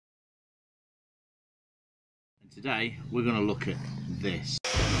Today we're going to look at this.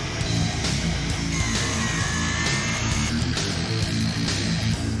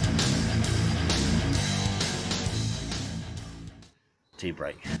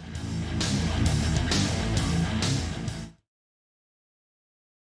 T-brake.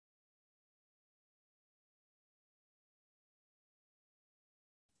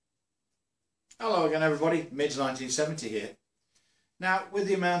 Hello again everybody, Mids 1970 here. Now with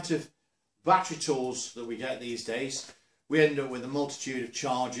the amount of battery tools that we get these days, we end up with a multitude of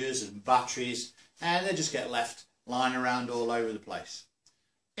chargers and batteries, and they just get left lying around all over the place.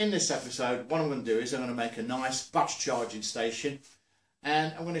 In this episode, what I'm going to do is I'm going to make a nice battery charging station,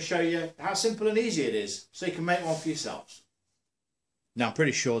 and I'm going to show you how simple and easy it is, so you can make one for yourselves. Now I'm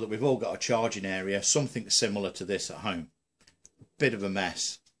pretty sure that we've all got a charging area, something similar to this at home. Bit of a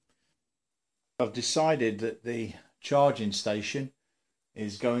mess. I've decided that the charging station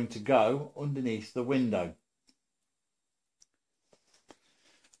is going to go underneath the window.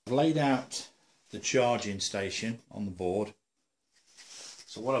 I've laid out the charging station on the board.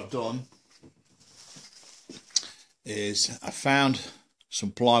 So what I've done is I found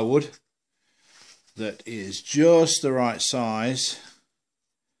some plywood that is just the right size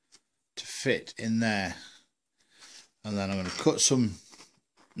to fit in there, and then I'm going to cut some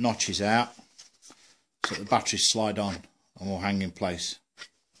notches out so that the batteries slide on and will hang in place.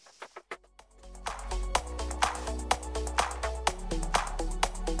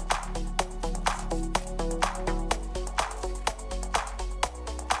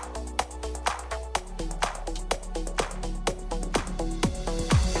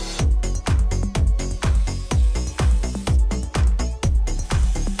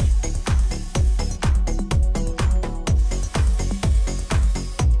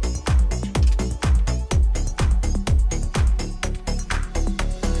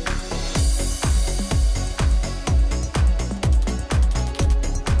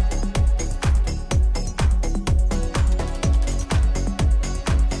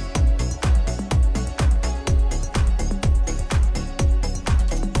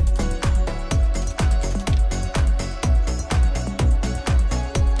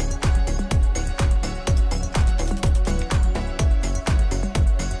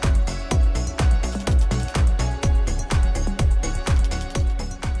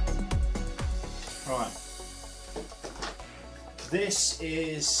 This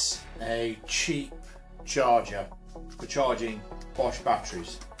is a cheap charger for charging Bosch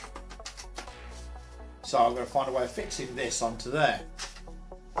batteries. So I'm going to find a way of fixing this onto there.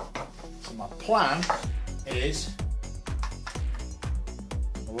 So my plan is,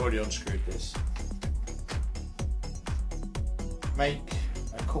 I've already unscrewed this, make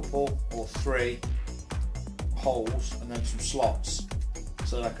a couple or three holes and then some slots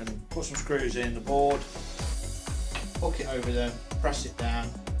so that I can put some screws in the board, hook it over them, press it down,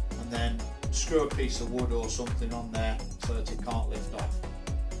 and then screw a piece of wood or something on there so that it can't lift off.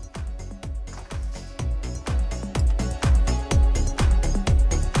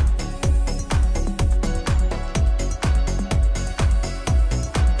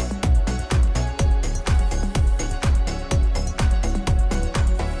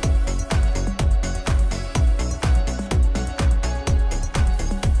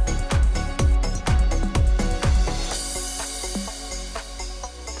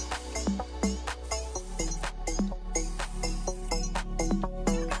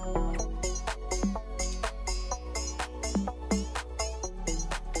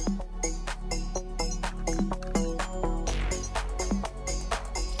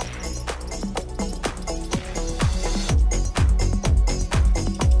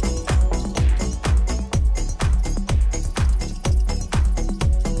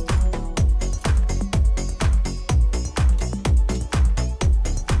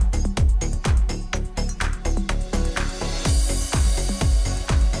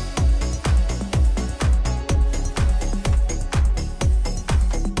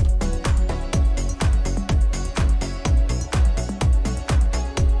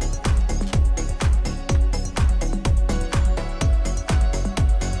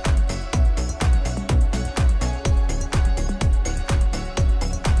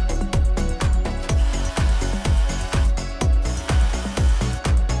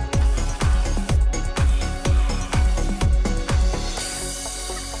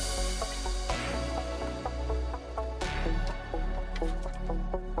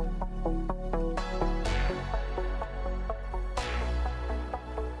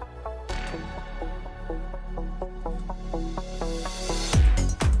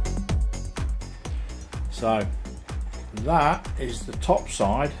 So that is the top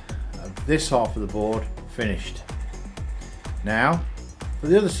side of this half of the board finished. Now for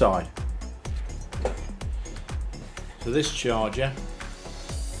the other side. So this charger,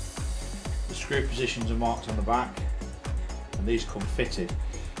 the screw positions are marked on the back and these come fitted.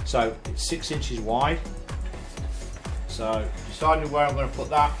 So it's 6 inches wide. So deciding where I'm going to put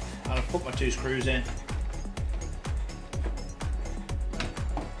that, and I've put my 2 screws in.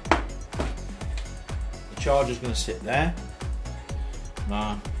 The charger's going to sit there.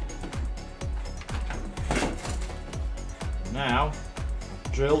 Now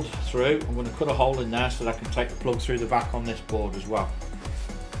I've drilled through, I'm going to cut a hole in there so that I can take the plug through the back on this board as well.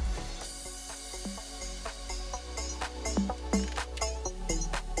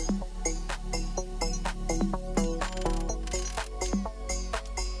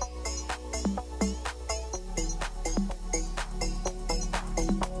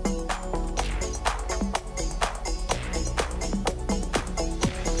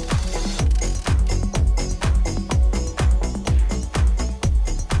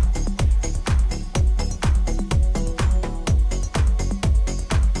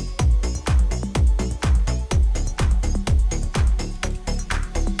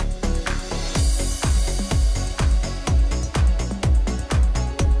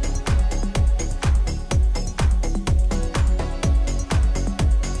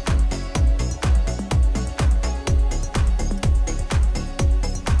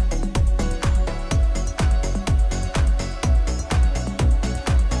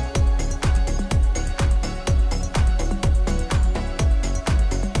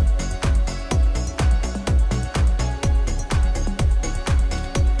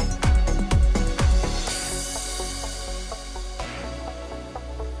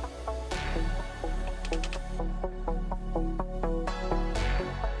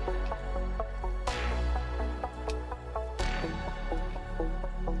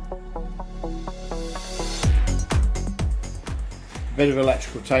 Bit of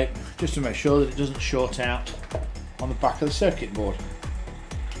electrical tape just to make sure that it doesn't short out on the back of the circuit board.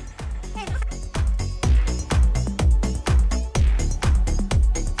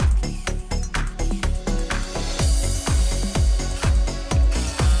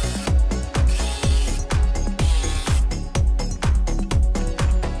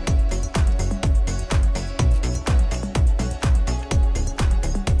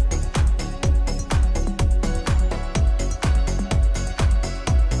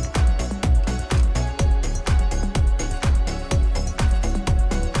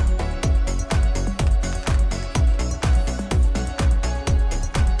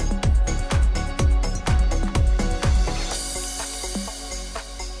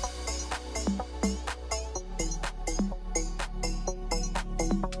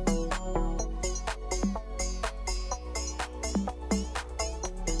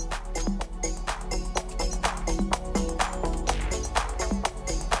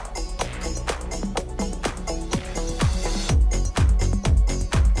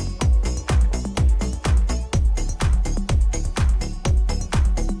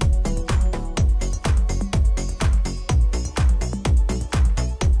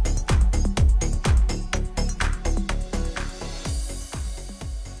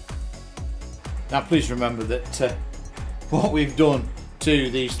 Now please remember that what we've done to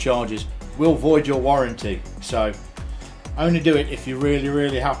these chargers will void your warranty, so only do it if you're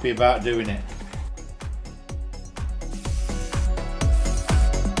really happy about doing it.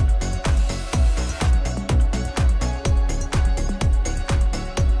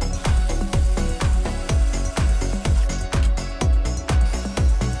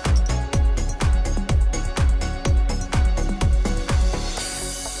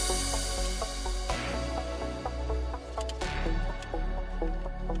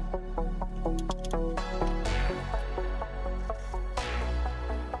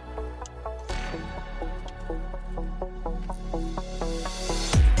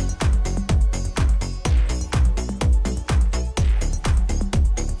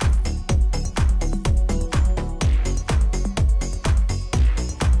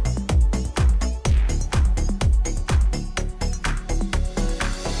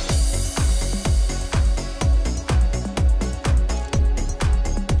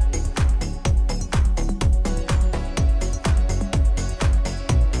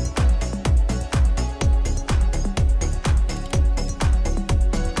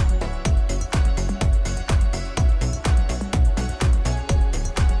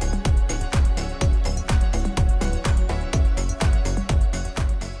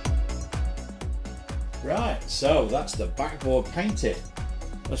 Right, so that's the backboard painted.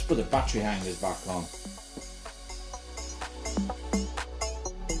 Let's put the battery hangers back on.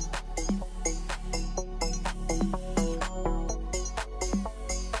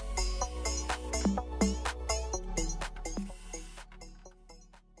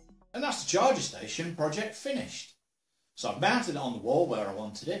 And that's the charger station project finished. So I've mounted it on the wall where I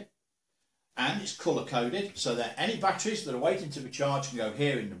wanted it, and it's colour coded so that any batteries that are waiting to be charged can go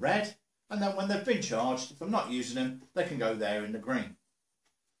here in the red, and then when they've been charged, if I'm not using them, they can go there in the green.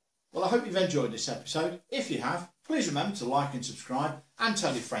 Well, I hope you've enjoyed this episode. If you have, please remember to like and subscribe and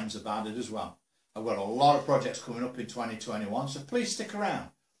tell your friends about it as well. I've got a lot of projects coming up in 2021, so please stick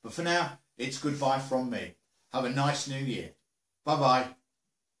around. But for now, it's goodbye from me. Have a nice new year. Bye-bye.